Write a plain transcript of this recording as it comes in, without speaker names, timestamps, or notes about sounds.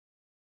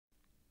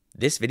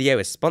This video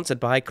is sponsored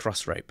by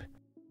Crossrope.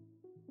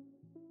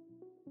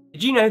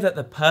 Did you know that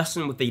the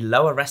person with the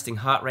lower resting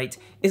heart rate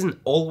isn't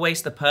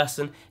always the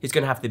person who's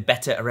going to have the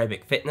better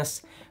aerobic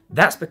fitness?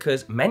 That's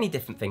because many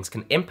different things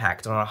can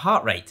impact on our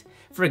heart rate.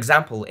 For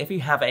example, if you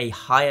have a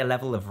higher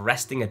level of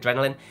resting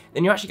adrenaline,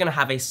 then you're actually going to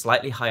have a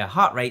slightly higher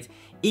heart rate,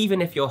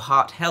 even if your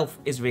heart health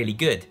is really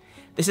good.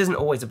 This isn't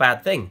always a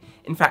bad thing.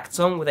 In fact,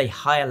 someone with a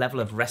higher level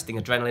of resting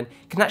adrenaline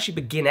can actually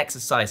begin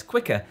exercise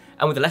quicker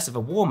and with less of a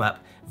warm-up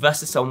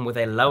versus someone with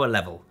a lower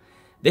level.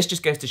 This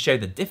just goes to show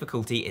the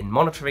difficulty in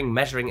monitoring,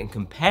 measuring and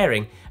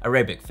comparing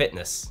aerobic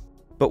fitness.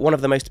 But one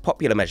of the most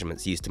popular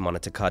measurements used to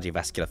monitor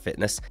cardiovascular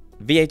fitness,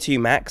 VO2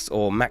 Max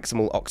or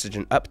maximal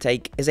oxygen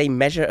uptake, is a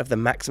measure of the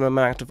maximum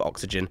amount of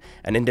oxygen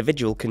an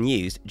individual can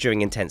use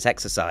during intense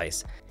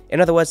exercise. In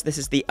other words, this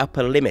is the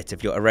upper limit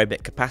of your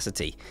aerobic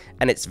capacity,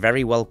 and it's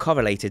very well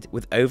correlated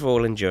with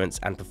overall endurance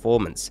and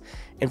performance.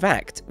 In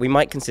fact, we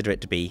might consider it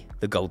to be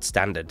the gold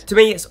standard. To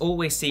me, it's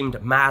always seemed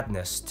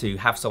madness to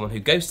have someone who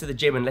goes to the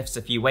gym and lifts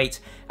a few weights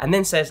and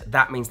then says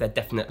that means they're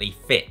definitely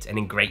fit and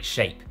in great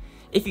shape.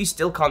 If you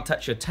still can't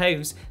touch your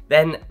toes,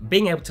 then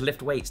being able to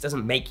lift weights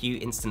doesn't make you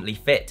instantly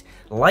fit.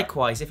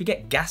 Likewise, if you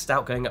get gassed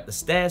out going up the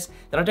stairs,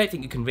 then I don't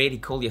think you can really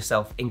call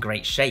yourself in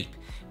great shape.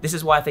 This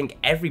is why I think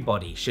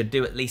everybody should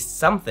do at least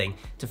something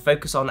to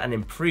focus on and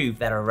improve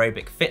their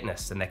aerobic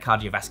fitness and their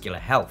cardiovascular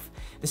health.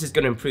 This is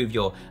going to improve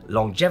your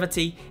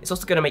longevity. It's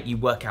also going to make you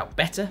work out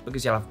better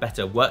because you'll have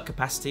better work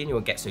capacity and you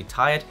won't get so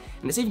tired.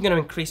 And it's even going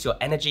to increase your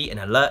energy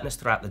and alertness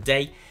throughout the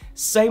day.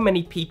 So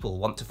many people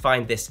want to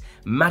find this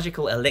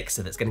magical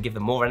elixir that's going to give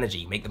them more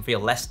energy, make them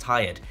feel less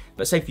tired.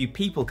 But so few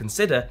people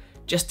consider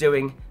just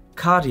doing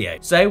cardio.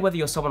 So whether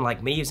you're someone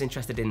like me who's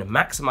interested in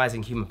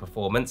maximizing human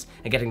performance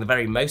and getting the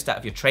very most out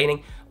of your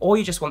training, or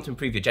you just want to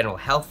improve your general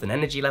health and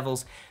energy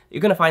levels,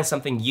 you're going to find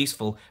something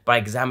useful by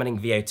examining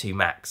VO2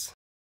 Max.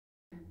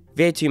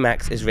 VO2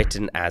 Max is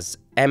written as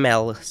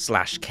ml/kg/min,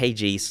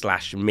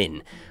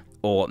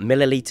 or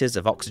milliliters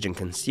of oxygen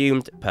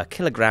consumed per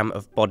kilogram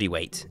of body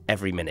weight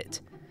every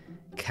minute.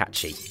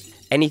 Catchy.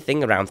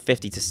 Anything around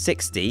 50 to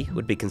 60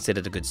 would be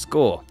considered a good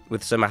score,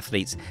 with some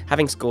athletes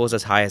having scores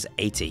as high as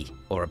 80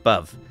 or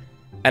above.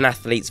 An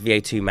athlete's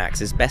VO2 max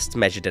is best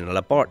measured in a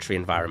laboratory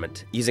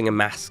environment, using a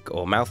mask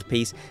or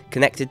mouthpiece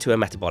connected to a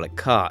metabolic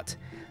cart.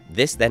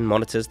 This then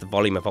monitors the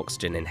volume of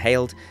oxygen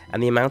inhaled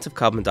and the amount of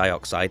carbon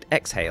dioxide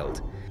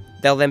exhaled.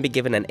 They'll then be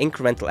given an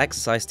incremental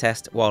exercise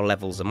test while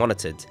levels are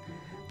monitored.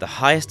 The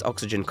highest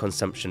oxygen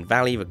consumption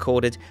value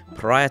recorded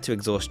prior to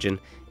exhaustion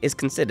is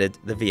considered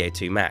the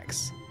VO2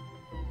 max.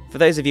 For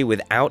those of you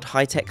without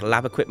high-tech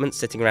lab equipment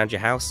sitting around your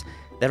house,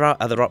 there are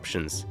other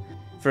options.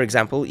 For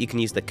example, you can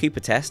use the Cooper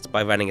test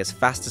by running as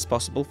fast as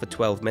possible for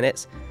 12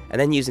 minutes, and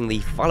then using the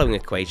following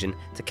equation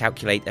to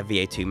calculate a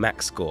VO2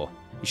 max score.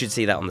 You should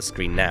see that on the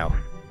screen now.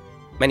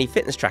 Many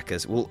fitness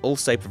trackers will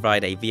also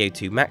provide a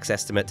VO2 max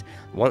estimate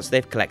once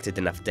they've collected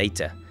enough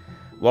data.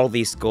 While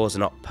these scores are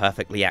not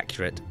perfectly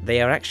accurate, they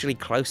are actually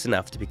close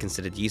enough to be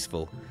considered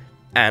useful.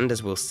 And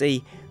as we'll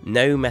see,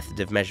 no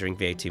method of measuring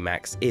VO2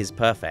 max is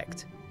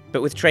perfect.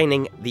 But with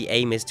training, the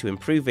aim is to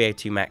improve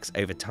VO2 max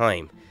over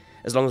time.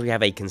 As long as we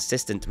have a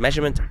consistent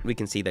measurement, we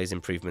can see those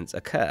improvements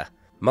occur.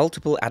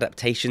 Multiple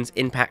adaptations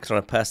impact on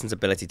a person's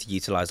ability to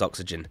utilize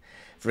oxygen.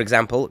 For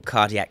example,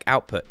 cardiac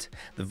output,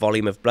 the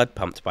volume of blood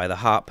pumped by the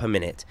heart per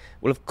minute,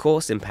 will of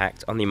course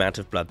impact on the amount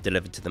of blood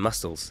delivered to the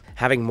muscles.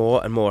 Having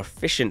more and more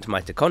efficient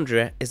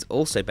mitochondria is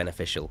also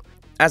beneficial,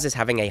 as is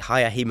having a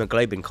higher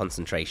hemoglobin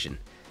concentration,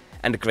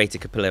 and a greater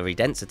capillary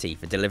density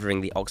for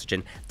delivering the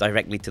oxygen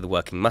directly to the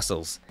working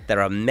muscles.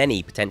 There are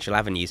many potential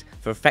avenues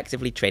for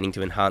effectively training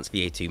to enhance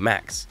VO2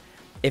 max.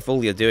 If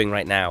all you're doing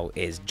right now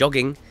is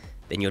jogging,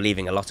 then you're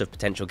leaving a lot of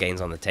potential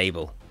gains on the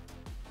table.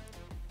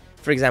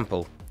 For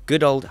example,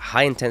 good old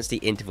high-intensity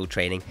interval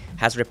training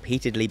has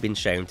repeatedly been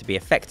shown to be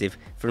effective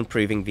for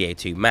improving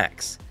VO2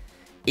 max.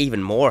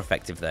 Even more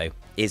effective though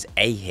is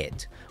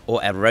HIIT,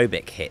 or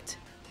aerobic HIIT.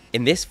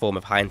 In this form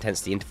of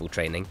high-intensity interval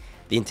training,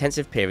 the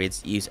intensive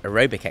periods use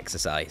aerobic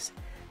exercise.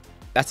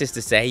 That is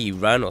to say, you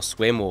run or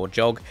swim or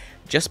jog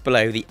just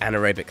below the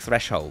anaerobic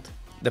threshold,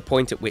 the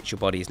point at which your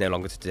body is no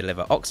longer to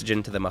deliver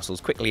oxygen to the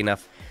muscles quickly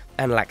enough,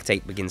 and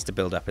lactate begins to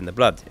build up in the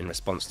blood in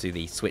response to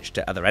the switch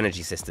to other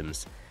energy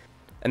systems.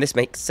 And this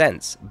makes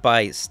sense.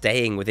 By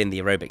staying within the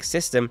aerobic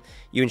system,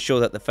 you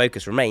ensure that the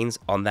focus remains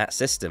on that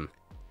system,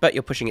 but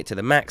you're pushing it to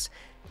the max,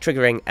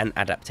 triggering an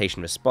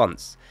adaptation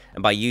response.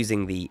 And by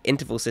using the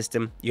interval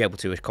system, you're able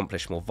to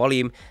accomplish more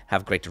volume,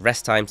 have greater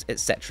rest times,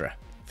 etc.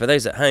 For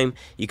those at home,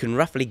 you can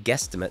roughly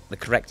guesstimate the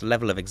correct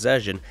level of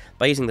exertion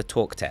by using the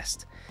talk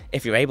test.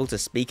 If you're able to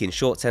speak in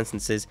short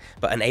sentences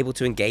but unable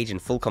to engage in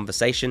full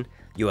conversation,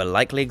 you are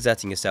likely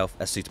exerting yourself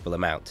a suitable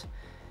amount.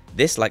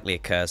 This likely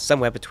occurs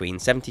somewhere between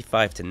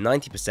 75 to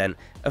 90%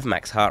 of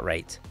max heart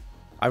rate.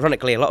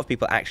 Ironically, a lot of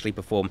people actually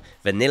perform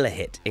vanilla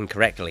HIIT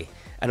incorrectly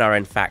and are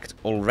in fact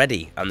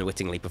already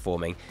unwittingly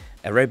performing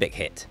aerobic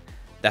HIIT.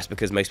 That's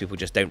because most people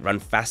just don't run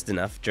fast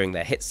enough during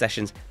their HIIT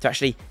sessions to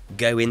actually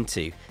go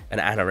into an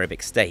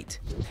anaerobic state.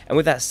 And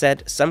with that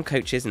said, some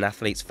coaches and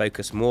athletes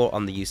focus more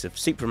on the use of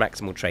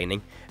supramaximal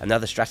training and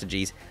other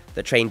strategies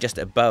that train just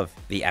above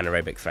the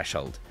anaerobic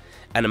threshold.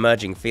 An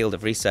emerging field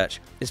of research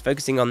is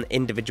focusing on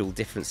individual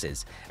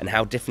differences and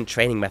how different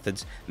training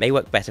methods may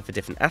work better for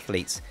different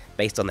athletes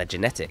based on their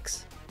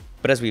genetics.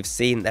 But as we've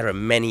seen, there are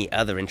many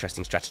other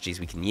interesting strategies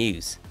we can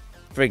use.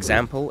 For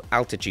example,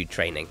 altitude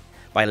training.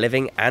 By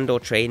living and/or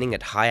training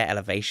at higher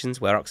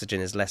elevations where oxygen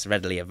is less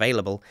readily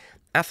available,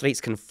 athletes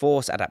can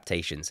force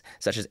adaptations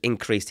such as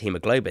increased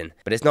hemoglobin,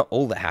 but it's not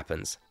all that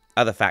happens.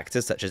 Other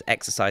factors such as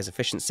exercise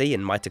efficiency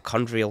and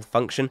mitochondrial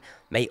function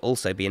may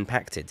also be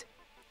impacted.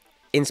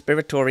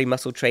 Inspiratory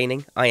muscle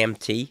training,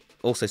 IMT,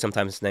 also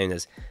sometimes known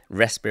as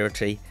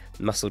respiratory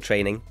muscle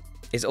training,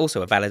 is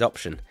also a valid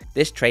option.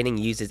 This training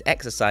uses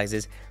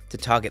exercises to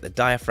target the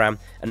diaphragm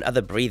and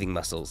other breathing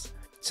muscles,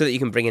 so that you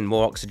can bring in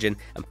more oxygen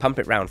and pump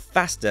it round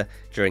faster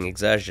during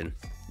exertion.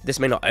 This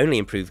may not only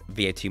improve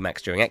VO2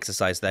 max during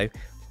exercise though,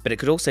 but it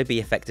could also be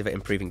effective at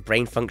improving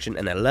brain function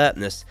and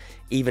alertness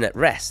even at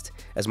rest,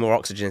 as more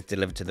oxygen is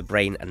delivered to the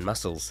brain and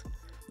muscles.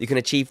 You can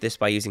achieve this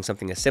by using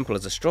something as simple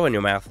as a straw in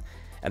your mouth,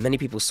 and many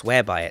people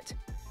swear by it.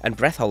 And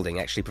breath holding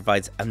actually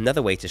provides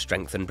another way to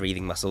strengthen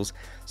breathing muscles,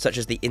 such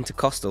as the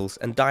intercostals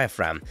and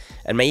diaphragm,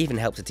 and may even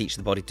help to teach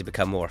the body to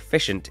become more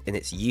efficient in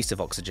its use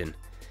of oxygen.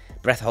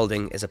 Breath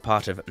holding is a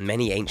part of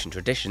many ancient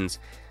traditions,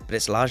 but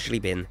it's largely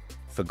been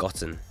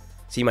forgotten.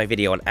 See my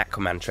video on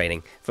Aquaman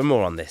training for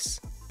more on this.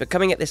 But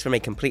coming at this from a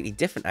completely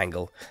different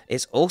angle,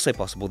 it's also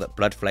possible that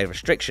blood flow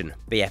restriction,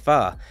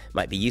 BFR,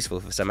 might be useful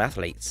for some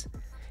athletes.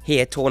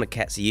 Here,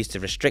 tourniquets are used to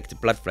restrict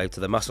blood flow to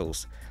the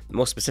muscles.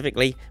 More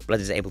specifically,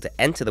 blood is able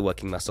to enter the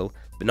working muscle,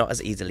 but not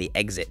as easily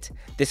exit.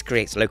 This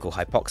creates local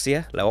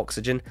hypoxia, low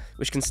oxygen,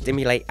 which can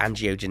stimulate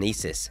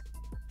angiogenesis,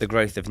 the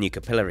growth of new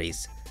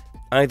capillaries.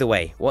 Either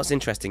way, what's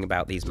interesting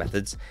about these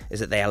methods is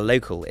that they are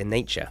local in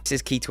nature. This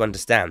is key to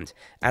understand.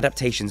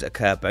 Adaptations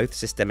occur both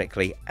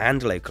systemically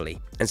and locally,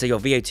 and so your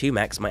VO2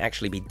 max might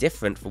actually be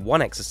different for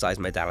one exercise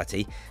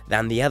modality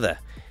than the other.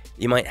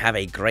 You might have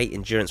a great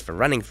endurance for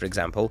running, for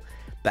example,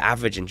 but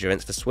average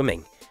endurance for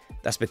swimming.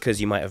 That's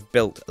because you might have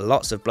built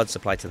lots of blood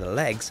supply to the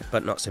legs,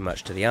 but not so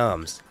much to the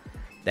arms.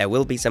 There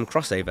will be some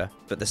crossover,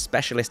 but the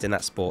specialist in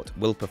that sport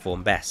will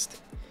perform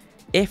best.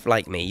 If,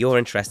 like me, you're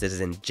interested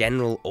in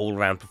general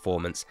all-round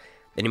performance,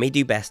 then you may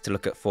do best to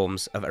look at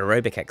forms of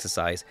aerobic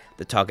exercise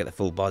that target the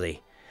full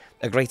body.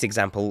 A great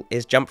example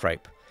is jump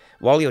rope.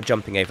 While you're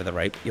jumping over the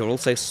rope, you're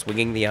also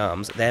swinging the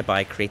arms,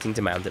 thereby creating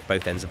demand at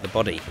both ends of the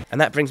body. And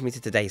that brings me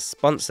to today's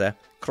sponsor,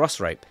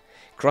 Crossrope.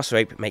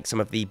 Crossrope makes some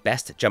of the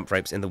best jump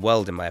ropes in the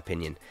world in my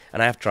opinion,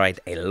 and I have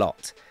tried a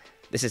lot.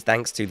 This is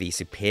thanks to the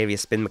superior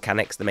spin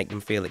mechanics that make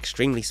them feel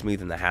extremely smooth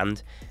in the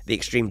hand, the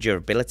extreme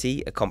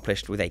durability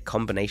accomplished with a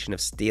combination of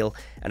steel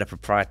and a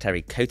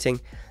proprietary coating,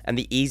 and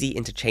the easy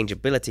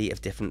interchangeability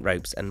of different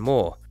ropes and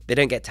more. They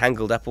don't get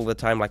tangled up all the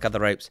time like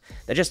other ropes,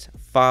 they're just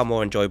far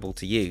more enjoyable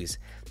to use.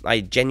 I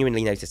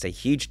genuinely notice a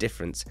huge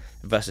difference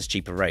versus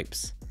cheaper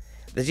ropes.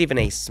 There's even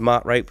a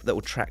smart rope that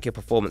will track your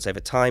performance over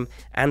time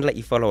and let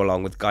you follow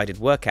along with guided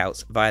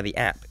workouts via the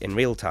app in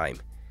real time.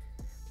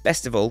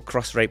 Best of all,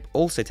 Crossrope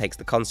also takes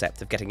the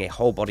concept of getting a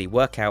whole body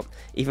workout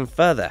even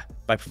further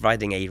by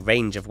providing a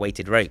range of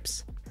weighted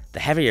ropes. The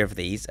heavier of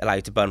these allow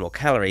you to burn more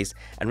calories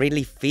and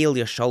really feel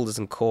your shoulders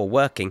and core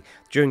working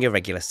during your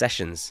regular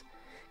sessions.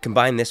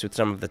 Combine this with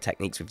some of the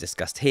techniques we've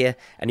discussed here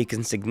and you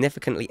can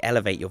significantly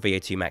elevate your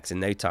VO2 max in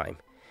no time.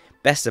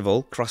 Best of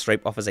all,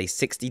 Crossrope offers a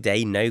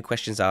 60-day no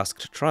questions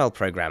asked trial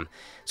program,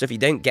 so if you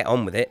don't get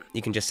on with it,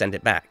 you can just send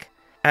it back.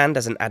 And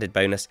as an added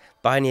bonus,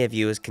 Bioneer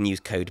viewers can use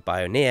code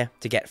BIONEER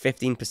to get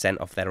 15%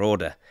 off their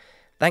order.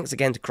 Thanks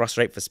again to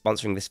Crossrope for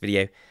sponsoring this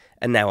video,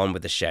 and now on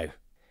with the show.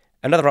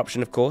 Another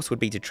option, of course, would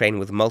be to train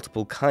with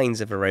multiple kinds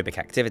of aerobic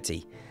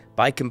activity.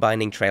 By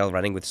combining trail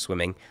running with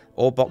swimming,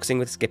 or boxing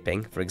with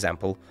skipping, for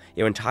example,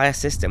 your entire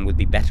system would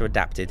be better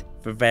adapted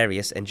for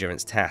various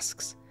endurance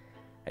tasks.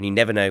 And you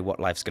never know what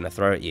life's going to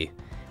throw at you.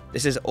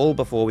 This is all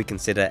before we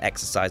consider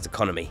exercise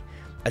economy.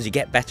 As you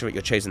get better at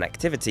your chosen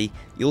activity,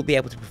 you'll be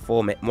able to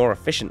perform it more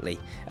efficiently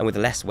and with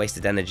less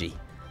wasted energy.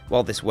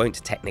 While this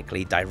won't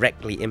technically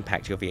directly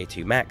impact your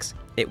VO2 max,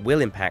 it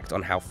will impact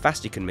on how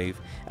fast you can move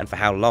and for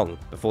how long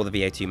before the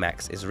VO2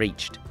 max is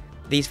reached.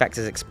 These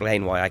factors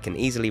explain why I can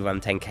easily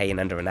run 10k in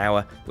under an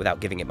hour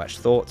without giving it much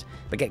thought,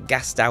 but get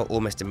gassed out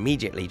almost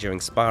immediately during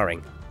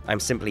sparring. I'm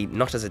simply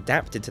not as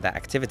adapted to that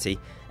activity,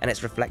 and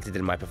it's reflected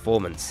in my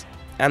performance.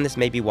 And this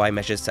may be why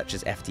measures such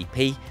as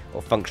FTP,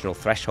 or functional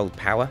threshold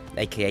power,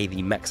 aka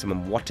the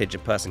maximum wattage a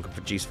person can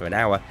produce for an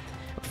hour,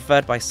 are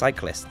preferred by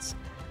cyclists.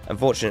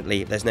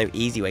 Unfortunately, there's no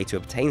easy way to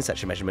obtain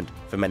such a measurement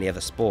for many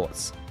other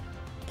sports.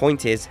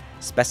 Point is,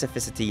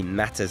 specificity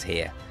matters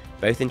here,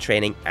 both in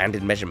training and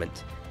in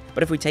measurement.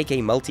 But if we take a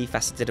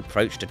multifaceted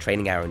approach to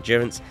training our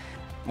endurance,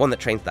 one that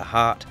trains the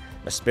heart,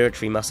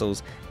 respiratory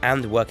muscles,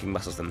 and working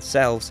muscles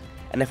themselves,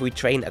 and if we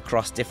train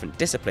across different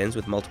disciplines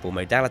with multiple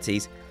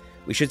modalities,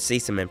 we should see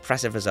some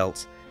impressive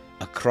results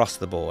across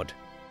the board.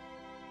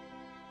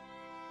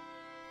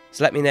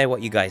 So let me know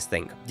what you guys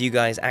think. Do you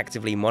guys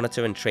actively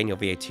monitor and train your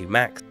VO2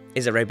 max?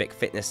 Is aerobic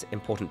fitness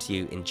important to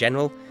you in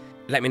general?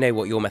 Let me know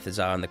what your methods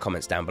are in the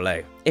comments down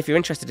below. If you're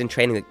interested in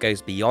training that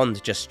goes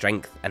beyond just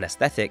strength and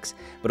aesthetics,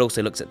 but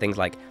also looks at things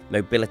like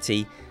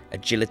mobility,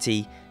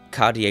 agility,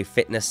 cardio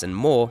fitness and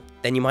more,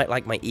 then you might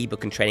like my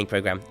ebook and training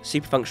program,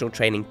 Super Functional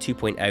Training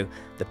 2.0,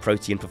 the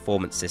Protein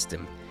Performance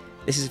System.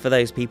 This is for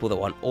those people that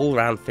want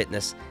all-round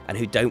fitness and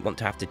who don't want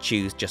to have to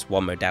choose just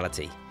one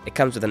modality. It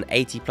comes with an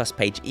 80+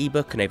 page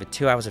ebook and over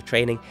 2 hours of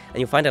training, and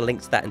you'll find a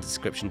link to that in the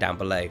description down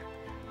below.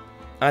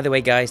 Either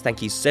way guys,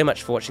 thank you so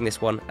much for watching this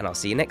one, and I'll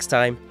see you next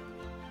time.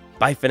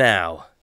 Bye for now.